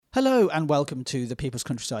Hello and welcome to the People's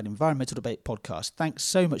Countryside Environmental Debate Podcast. Thanks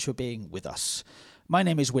so much for being with us. My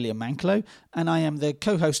name is William Manklow and I am the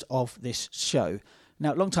co-host of this show.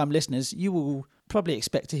 Now, long-time listeners, you will probably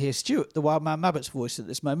expect to hear Stuart, the Wild Man Mabbott's voice at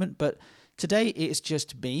this moment, but today it's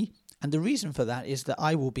just me, and the reason for that is that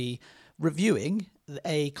I will be reviewing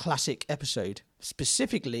a classic episode,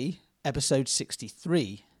 specifically episode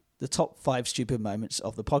 63, the top 5 stupid moments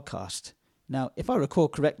of the podcast. Now, if I recall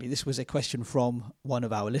correctly, this was a question from one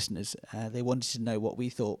of our listeners. They wanted to know what we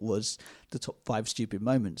thought was the top 5 stupid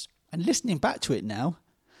moments. And listening back to it now,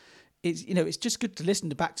 it's just good to listen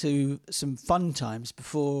back to some fun times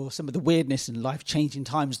before some of the weirdness and life-changing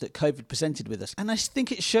times that COVID presented with us. And I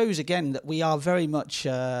think it shows again that we are very much,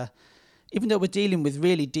 even though we're dealing with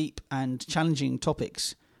really deep and challenging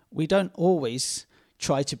topics, we don't always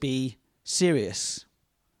try to be serious.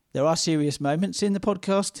 There are serious moments in the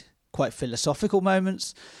podcast, quite philosophical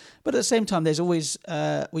moments, but at the same time there's always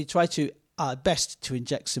we try to our best to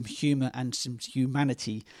inject some humour and some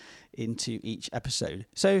humanity into each episode.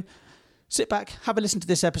 So sit back, have a listen to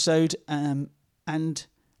this episode, and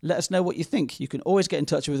let us know what you think. You can always get in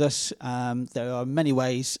touch with us. There are many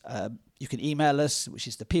ways. You can email us, which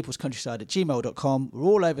is thepeoplescountryside@gmail.com. We're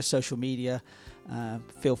all over social media.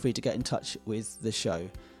 Feel free to get in touch with the show.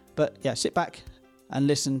 But yeah, sit back and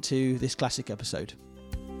listen to this classic episode.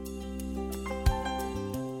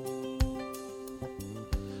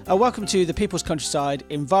 Welcome to the People's Countryside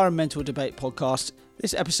Environmental Debate Podcast.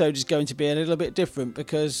 This episode is going to be a little bit different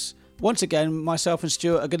because, once again, myself and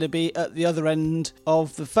Stuart are going to be at the other end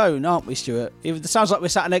of the phone, aren't we, Stuart? It sounds like we're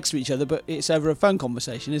sat next to each other, but it's over a phone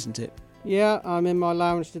conversation, isn't it? Yeah, I'm in my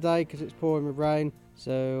lounge today because it's pouring with rain,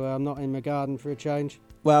 so I'm not in my garden for a change.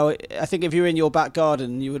 Well, I think if you're in your back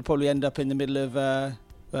garden, you would probably end up in the middle of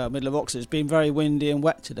Oxford. It's been very windy and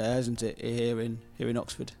wet today, hasn't it, here in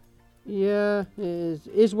Oxford? Yeah, it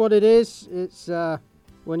is what it is. It's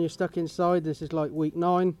when you're stuck inside. This is like week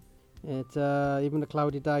 9. Even a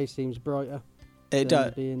cloudy day seems brighter. It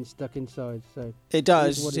does. Being stuck inside, so it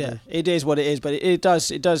does. It is what it is. But it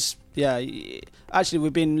does. Yeah. Actually,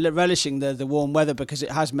 we've been relishing the warm weather because it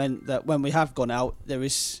has meant that when we have gone out,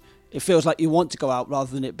 it feels like you want to go out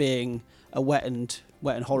rather than it being a wet and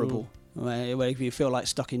horrible. Where you feel like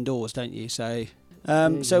stuck indoors, don't you? So.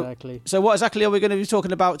 Exactly. So what exactly are we going to be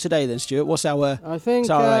talking about today then, Stuart? What's our I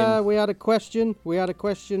think aim? We had a question. We had a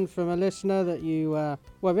question from a listener that you...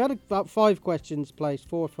 we had about 5 questions placed,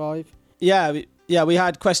 4 or 5. Yeah, we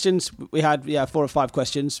had questions. We had 4 or 5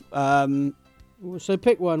 questions. So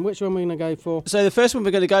pick one. Which one are we going to go for? So the first one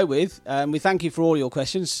we're going to go with, we thank you for all your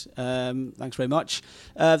questions. Thanks very much.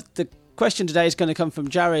 The question today is going to come from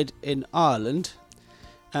Jared in Ireland.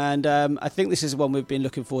 And I think this is the one we've been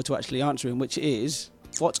looking forward to actually answering, which is,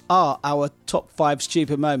 what are our top 5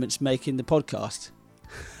 stupid moments making the podcast?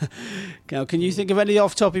 Now, can you think of any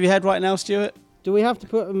off the top of your head right now, Stuart? Do we have to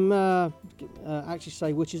put them, actually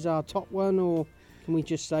say which is our top one, or can we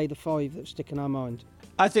just say the 5 that stick in our mind?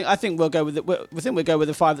 I think we'll go with we'll go with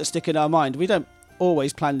the 5 that stick in our mind. We don't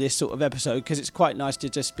always plan this sort of episode because it's quite nice to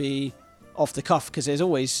just be off the cuff because there's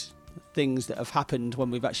always things that have happened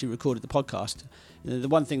when we've actually recorded the podcast. The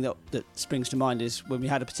one thing that springs to mind is when we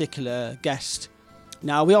had a particular guest.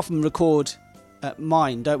 Now, we often record at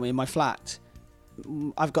mine, don't we, in my flat.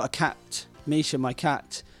 I've got a cat, Misha, my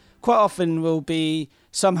cat. Quite often will be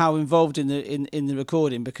somehow involved in the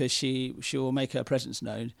recording because she will make her presence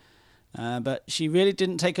known. But she really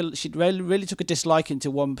she really took a dislike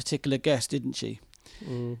into one particular guest, didn't she?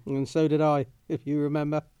 And so did I, if you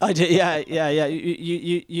remember. I did, yeah.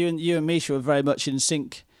 You and Misha were very much in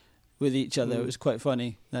sync with each other. It was quite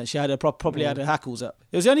funny. She had probably had her hackles up.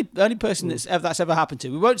 It was the only person that's ever happened to.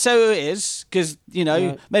 We won't say who it is because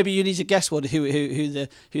maybe you need to guess who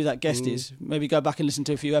that guest is. Maybe go back and listen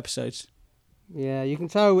to a few episodes. Yeah, you can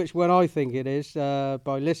tell which one I think it is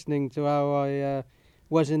by listening to how I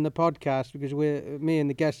was in the podcast because me and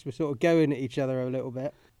the guests were sort of going at each other a little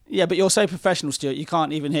bit. Yeah, but you're so professional, Stuart. You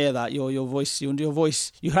can't even hear that. Your voice.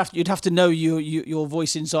 You'd have to know your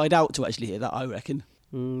voice inside out to actually hear that, I reckon.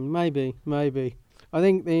 Maybe. I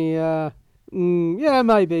think maybe.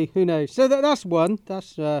 Who knows? So that's one.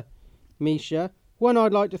 That's Misha. One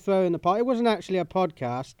I'd like to throw in the pot. It wasn't actually a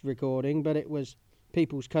podcast recording, but it was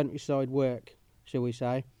People's Countryside work, shall we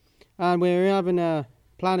say? And we were having a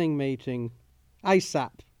planning meeting,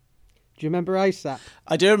 ASAP. Do you remember ASAP?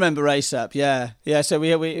 I do remember ASAP. Yeah. So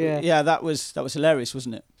that was hilarious,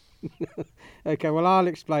 wasn't it? Okay, well I'll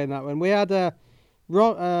explain that one. We had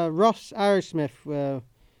Ross Arrowsmith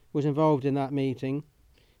was involved in that meeting,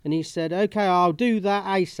 and he said, "Okay, I'll do that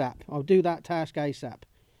ASAP. I'll do that task ASAP."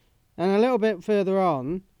 And a little bit further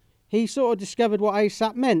on, he sort of discovered what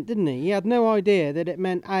ASAP meant, didn't he? He had no idea that it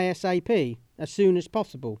meant ASAP, as soon as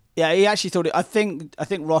possible. Yeah, he actually thought it. I think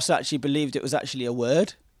Ross actually believed it was actually a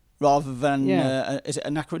word rather than is it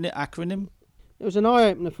an acronym? It was an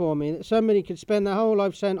eye-opener for me that somebody could spend their whole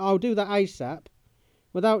life saying, "I'll do that ASAP,"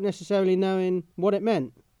 without necessarily knowing what it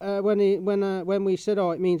meant. When we said,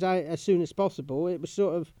 "Oh, it means as soon as possible," it was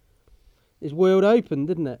sort of his world opened,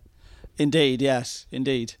 didn't it? Indeed, yes,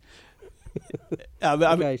 indeed.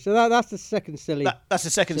 Okay, so that's the second silly. That's the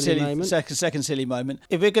second silly moment. Second silly moment.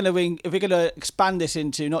 If we're gonna expand this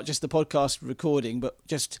into not just the podcast recording, but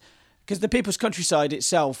just because the People's Countryside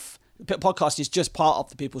itself, the podcast is just part of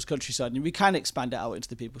the People's Countryside, and we can expand it out into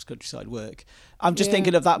the People's Countryside work. I'm just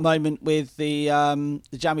thinking of that moment with the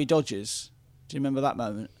Jammy Dodgers. Do you remember that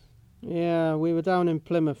moment? Yeah, we were down in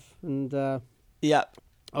Plymouth, and yeah,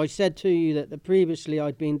 I said to you that previously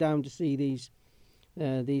I'd been down to see these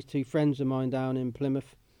two friends of mine down in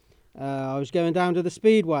Plymouth. I was going down to the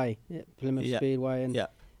Speedway, Plymouth Speedway, and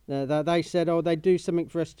they said, "Oh, they'd do something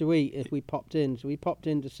for us to eat if we popped in." So we popped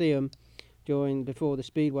in to see them before the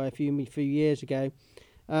Speedway a few years ago.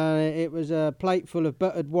 It was a plate full of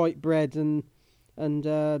buttered white bread and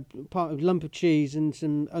part of a lump of cheese and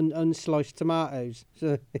some unsliced tomatoes.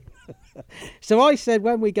 So I said,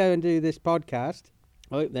 when we go and do this podcast,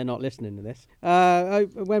 I hope they're not listening to this.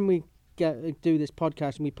 When we do this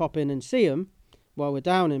podcast and we pop in and see them while we're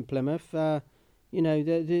down in Plymouth, the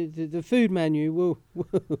food menu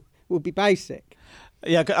will be basic.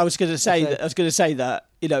 Yeah, I was going to say that.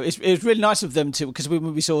 It was really nice of them to, because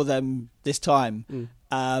when we saw them this time,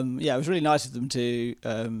 it was really nice of them to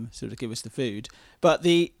sort of give us the food. But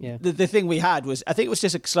the thing we had was, I think it was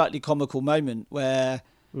just a slightly comical moment where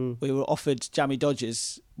we were offered Jammy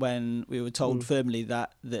Dodgers when we were told firmly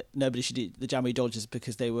that nobody should eat the Jammy Dodgers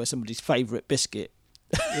because they were somebody's favourite biscuit.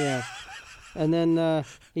 Yeah. And then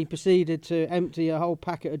he proceeded to empty a whole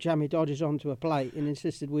packet of Jammy Dodgers onto a plate and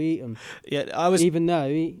insisted we eat them. Yeah, even though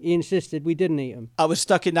he insisted we didn't eat them. I was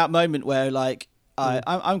stuck in that moment where, like,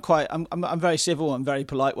 I'm very civil and very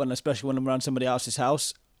polite especially when I'm around somebody else's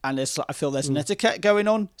house, and I feel there's an etiquette going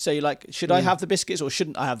on. So you're like, should I have the biscuits or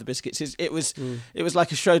shouldn't I have the biscuits? It was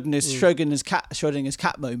like a Schrodinger's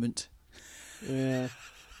cat moment. Yeah,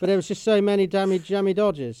 but there was just so many Jammy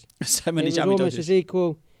Dodgers. So many Jammy Dodgers.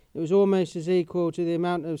 It was almost as equal to the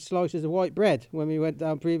amount of slices of white bread when we went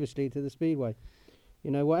down previously to the Speedway.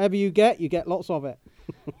 Whatever you get lots of it.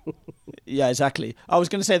 Yeah, exactly. I was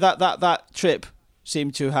going to say that trip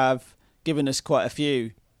seemed to have given us quite a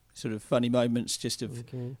few sort of funny moments, just of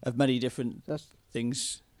many different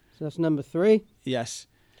things. So that's number 3. Yes.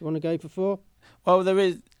 Do you want to go for 4? Well,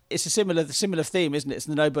 it's a similar theme, isn't it? It's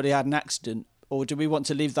nobody had an accident. Or do we want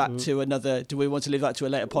to leave that to another? Do we want to leave that to a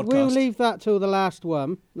later podcast? We'll leave that till the last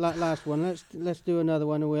one. Last one. Let's do another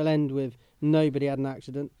one, and we'll end with nobody had an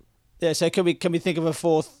accident. Yeah. So can we think of a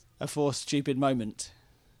fourth stupid moment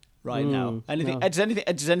right now? Anything? No.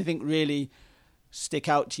 Does anything really stick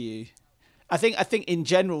out to you? I think in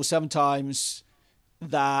general sometimes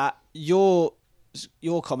that your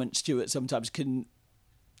comments, Stuart, sometimes can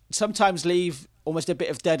leave almost a bit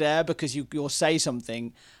of dead air because you'll say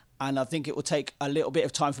something. And I think it will take a little bit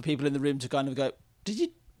of time for people in the room to kind of go, did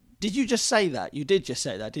you just say that? You did just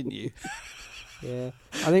say that, didn't you? Yeah.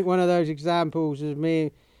 I think one of those examples is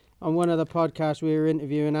me on one of the podcasts we were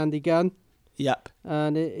interviewing Andy Gunn. Yep.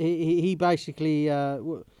 And he basically, there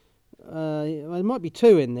might be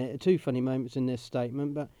two funny moments in this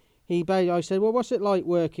statement, but I said, well, what's it like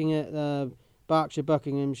working at Berkshire,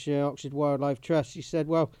 Buckinghamshire, Oxford Wildlife Trust? He said,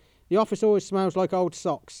 well, the office always smells like old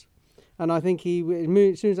socks. And I think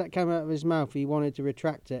as soon as that came out of his mouth, he wanted to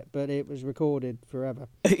retract it, but it was recorded forever.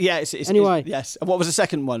 Yeah. Anyway. Yes. And what was the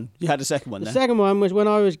second one? You had a second one there. The second one was when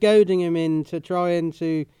I was goading him into trying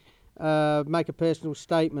to make a personal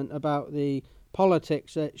statement about the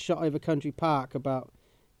politics at Shotover Country Park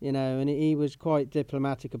and he was quite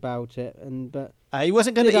diplomatic about it. But he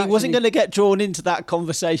wasn't going to get drawn into that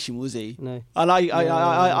conversation, was he? No. And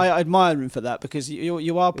I admire him for that, because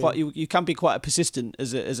you can be quite persistent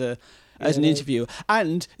as an interviewer.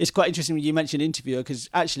 And it's quite interesting when you mention interviewer, because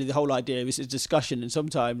actually the whole idea is a discussion, and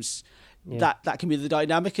sometimes that can be the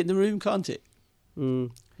dynamic in the room, can't it?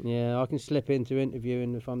 Yeah, I can slip into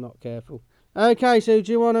interviewing if I'm not careful. Okay, so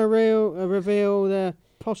do you want to reveal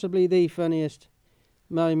possibly the funniest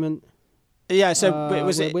moment? Yeah, so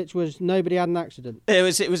which was nobody had an accident. It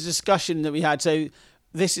was a discussion that we had. So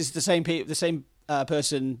this is the same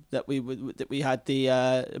person that we had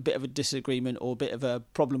a bit of a disagreement or a bit of a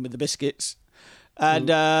problem with the biscuits, and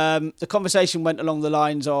the conversation went along the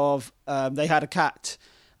lines of they had a cat,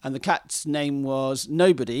 and the cat's name was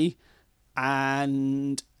Nobody,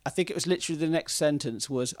 and I think it was literally the next sentence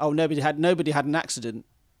was, "Oh, nobody had an accident."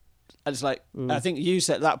 And it's like, I think you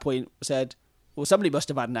said at that point said, "Well, somebody must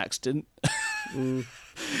have had an accident."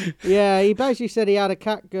 Yeah, he basically said he had a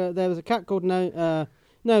cat. There was a cat called there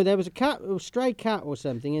was a cat, a stray cat or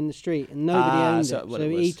something in the street, and nobody owned it. So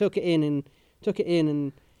he took it in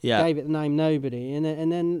and gave it the name Nobody, and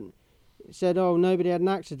then said, "Oh, nobody had an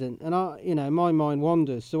accident." And my mind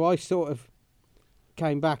wanders, so I sort of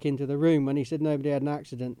came back into the room when he said nobody had an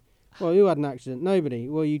accident. Well, who had an accident? Nobody.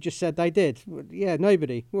 Well, you just said they did. Well, yeah,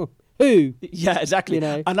 nobody. Well, who? Yeah, exactly.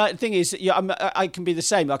 And the thing is, I can be the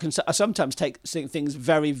same. I sometimes take things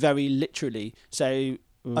very, very literally. So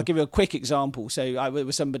I'll give you a quick example. So I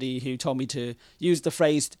was somebody who told me to use the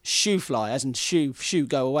phrase "shoe fly," as in shoe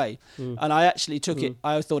go away, and I actually took it.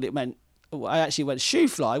 I thought it meant. I actually went, shoe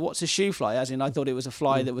fly? What's a shoe fly? As in, I thought it was a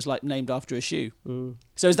fly that was like named after a shoe.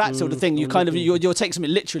 So it's that sort of thing. You kind of you'll take something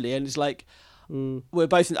literally, and it's like we're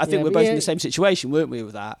both. I think we're both in the same situation, weren't we,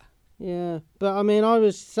 with that? Yeah, but I mean, I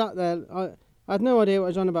was sat there. I had no idea what he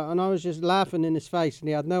was on about, and I was just laughing in his face, and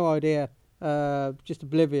he had no idea. Just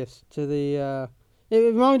oblivious to the. It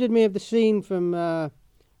reminded me of the scene from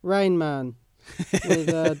Rain Man.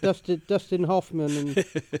 With Dustin Hoffman and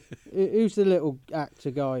who's the little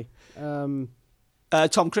actor guy?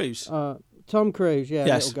 Tom Cruise. Tom Cruise, yeah,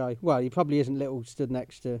 yes. Little guy. Well, he probably isn't little, stood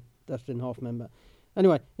next to Dustin Hoffman, but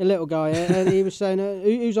anyway, a little guy, and he was saying,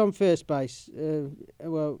 "Who's on first base?"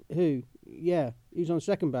 Well, who? Yeah, who's on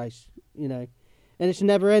second base? And it's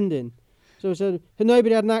never ending. So I said,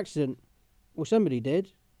 "Nobody had an accident." Well, somebody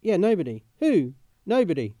did. Yeah, nobody. Who?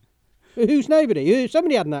 Nobody. Who's nobody?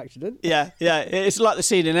 Somebody had an accident. Yeah. It's like the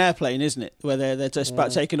scene in Airplane, isn't it? Where they're just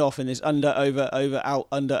about taking off and it's under, over, out,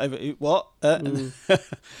 under, over. What?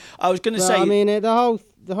 I was going to say. I mean, the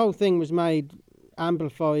whole thing was made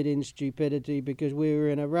amplified in stupidity because we were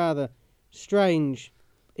in a rather strange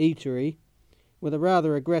eatery with a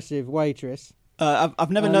rather aggressive waitress.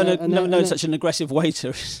 I've never known such an aggressive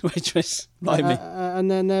waitress.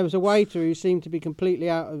 And then there was a waiter who seemed to be completely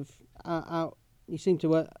out. He seemed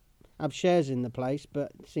to have shares in the place,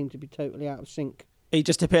 but seemed to be totally out of sync. He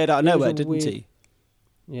just appeared out of nowhere, didn't he?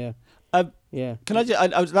 Yeah. Yeah. Can I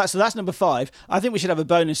just? That's number 5. I think we should have a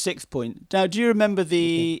bonus 6th point. Now, do you remember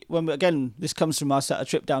again? This comes from our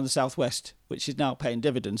trip down the southwest, which is now paying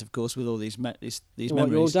dividends, of course, with all these memories.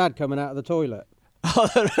 Your dad coming out of the toilet.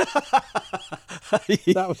 That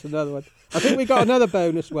was another one. I think we got another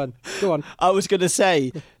bonus one. Go on. I was going to say,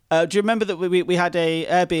 do you remember that we had a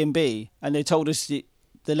Airbnb and they told us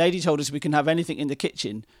the lady told us we can have anything in the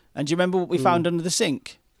kitchen, and do you remember what we found under the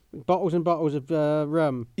sink? Bottles and bottles of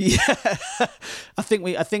rum. Yeah, I think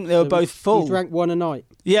they were both full. We drank one a night.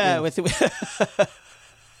 Yeah.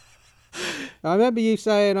 I remember you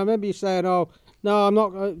saying, "Oh no, I'm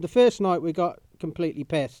not." The first night we got completely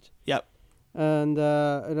pissed. Yep. And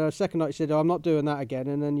the second night you said, "Oh, I'm not doing that again,"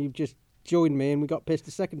 and then you just joined me and we got pissed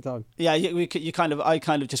the second time. Yeah, I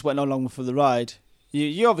kind of just went along for the ride.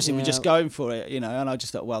 You obviously were just going for it, and I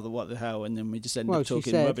just thought, well, what the hell, and then we just ended up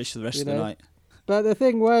talking rubbish for the rest of the night. But the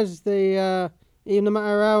thing was, even no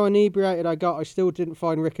matter how inebriated I got, I still didn't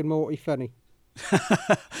find Rick and Morty funny.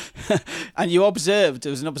 And you observed,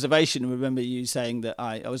 there was an observation, I remember you saying that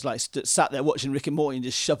I was like sat there watching Rick and Morty and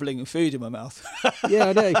just shoveling food in my mouth. Yeah,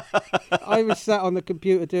 I know. I was sat on the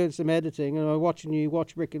computer doing some editing and I was watching you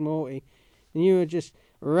watch Rick and Morty, and you were just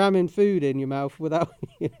ramming food in your mouth without,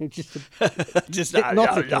 just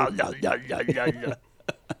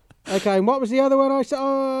Okay, and what was the other one I said?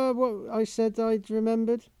 Oh, what I said I'd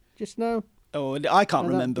remembered just now. Oh, I can't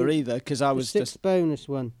remember either because I was just bonus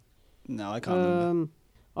one. No, I can't remember.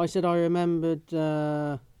 I said I remembered.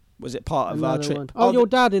 Was it part of our trip? One. Oh, your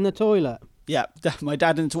dad in the toilet. Yeah, my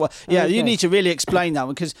dad in the toilet. Yeah, okay. You need to really explain that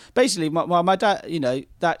one because basically, my dad,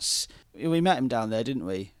 we met him down there, didn't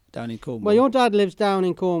we? Down in Cornwall. Well, your dad lives down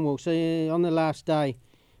in Cornwall, so on the last day,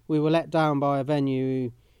 we were let down by a venue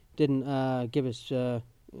who didn't give us.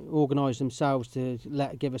 Organise themselves to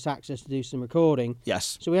give us access to do some recording.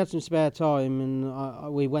 Yes. So we had some spare time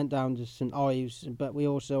and we went down to St Ives, but we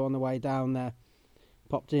also on the way down there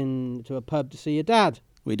popped in to a pub to see your dad.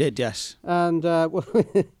 We did, yes. And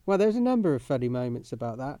well, there's a number of funny moments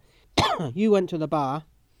about that. You went to the bar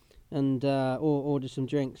and ordered some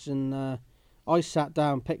drinks, and I sat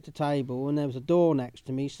down, picked a table, and there was a door next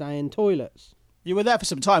to me saying toilets. You were there for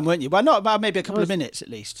some time, weren't you? Well, not about maybe a couple of minutes at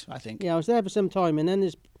least, I think. Yeah, I was there for some time, and then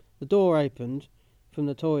the door opened from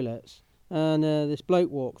the toilets, and this bloke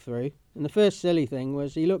walked through. And the first silly thing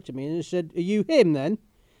was he looked at me and he said, "Are you him then?"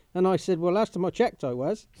 And I said, "Well, last time I checked, I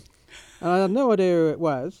was." And I had no idea who it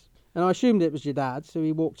was, and I assumed it was your dad. So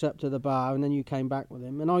he walked up to the bar, and then you came back with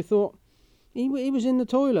him. And I thought, He was in the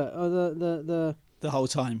toilet the whole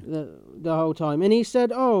time. The whole time, and he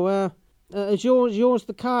said, "Oh, is yours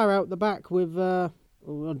the car out the back with the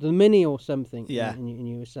Mini or something?" Yeah. And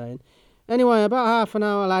you were saying. Anyway, about half an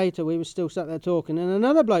hour later, we were still sat there talking, and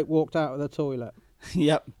another bloke walked out of the toilet.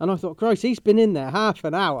 Yep. And I thought, Christ, he's been in there half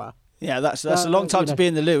an hour. Yeah, that's a long time to be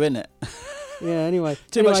in the loo, isn't it? Yeah. Anyway,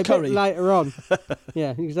 much curry. A bit later on.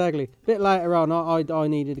 Yeah, exactly. A bit later on, I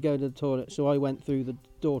needed to go to the toilet, so I went through the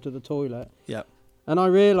door to the toilet. Yep. And I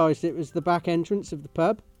realised it was the back entrance of the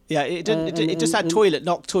pub. Yeah, it just had toilet,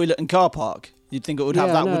 and car park. You'd think it would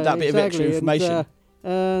have that bit of extra information.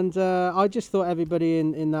 And I just thought everybody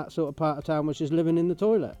in that sort of part of town was just living in the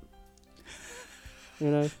toilet. You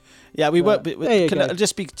know. Yeah, we weren't.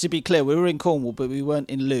 Just to be clear, we were in Cornwall, but we weren't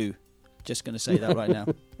in loo. Just going to say that right now.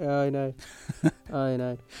 I know. I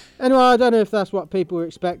know. Anyway, I don't know if that's what people were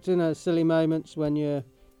expecting as silly moments when you're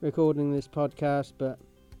recording this podcast, but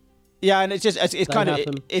yeah, and it's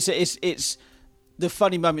the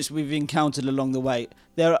funny moments we've encountered along the way.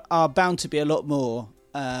 There are bound to be a lot more,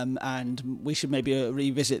 and we should maybe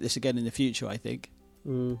revisit this again in the future. I think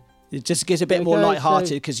it just gets a bit more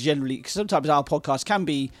light-hearted because sometimes our podcast can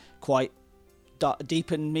be quite deep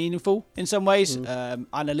and meaningful in some ways,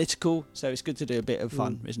 analytical. So it's good to do a bit of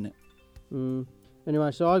fun, isn't it?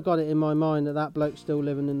 Anyway, so I got it in my mind that bloke's still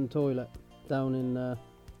living in the toilet down in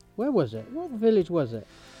where was it? What village was it?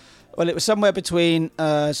 Well, it was somewhere between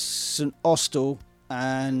St Austell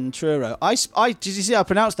and Truro. Did you see I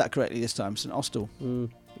pronounced that correctly this time? St Austell. I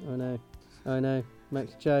know.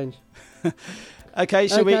 Makes a change. Okay,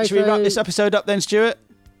 should we wrap this episode up then, Stuart?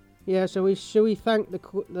 Yeah, so shall we thank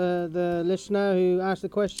the listener who asked the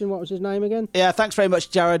question? What was his name again? Yeah, thanks very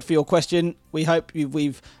much, Jared, for your question. We hope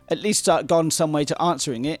we've at least gone some way to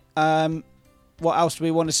answering it. What else do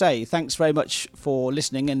we want to say? Thanks very much for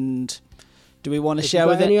listening, and do we want to share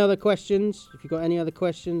with it? Any other questions? If you've got any other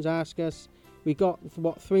questions, ask us. We got,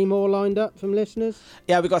 3 more lined up from listeners?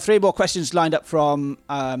 Yeah, we've got 3 more questions lined up from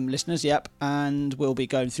listeners, yep, and we'll be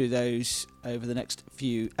going through those over the next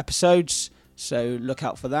few episodes. So look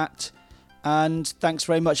out for that. And thanks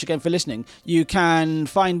very much again for listening. You can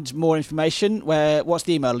find more information. What's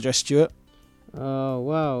the email address, Stuart? Oh,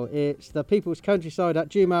 well, it's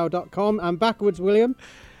thepeoplescountryside@gmail.com. And backwards, William?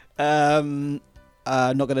 I'm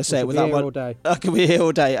not going to say it without one. All day. I can be here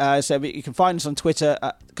all day. So you can find us on Twitter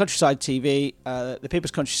at Countryside TV, The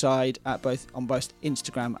People's Countryside on both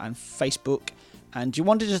Instagram and Facebook. And do you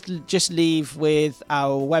want to just leave with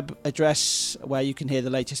our web address where you can hear the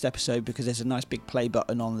latest episode, because there's a nice big play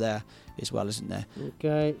button on there as well, isn't there?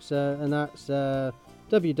 Okay, and that's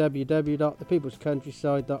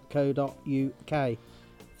www.thepeoplescountryside.co.uk.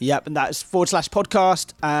 Yep, and that's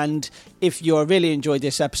 /podcast. And if you really enjoyed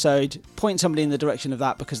this episode, point somebody in the direction of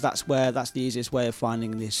that, because that's the easiest way of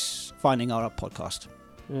finding our podcast.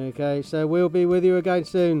 Okay, so we'll be with you again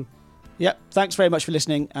soon. Yep, thanks very much for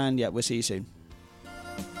listening, and we'll see you soon.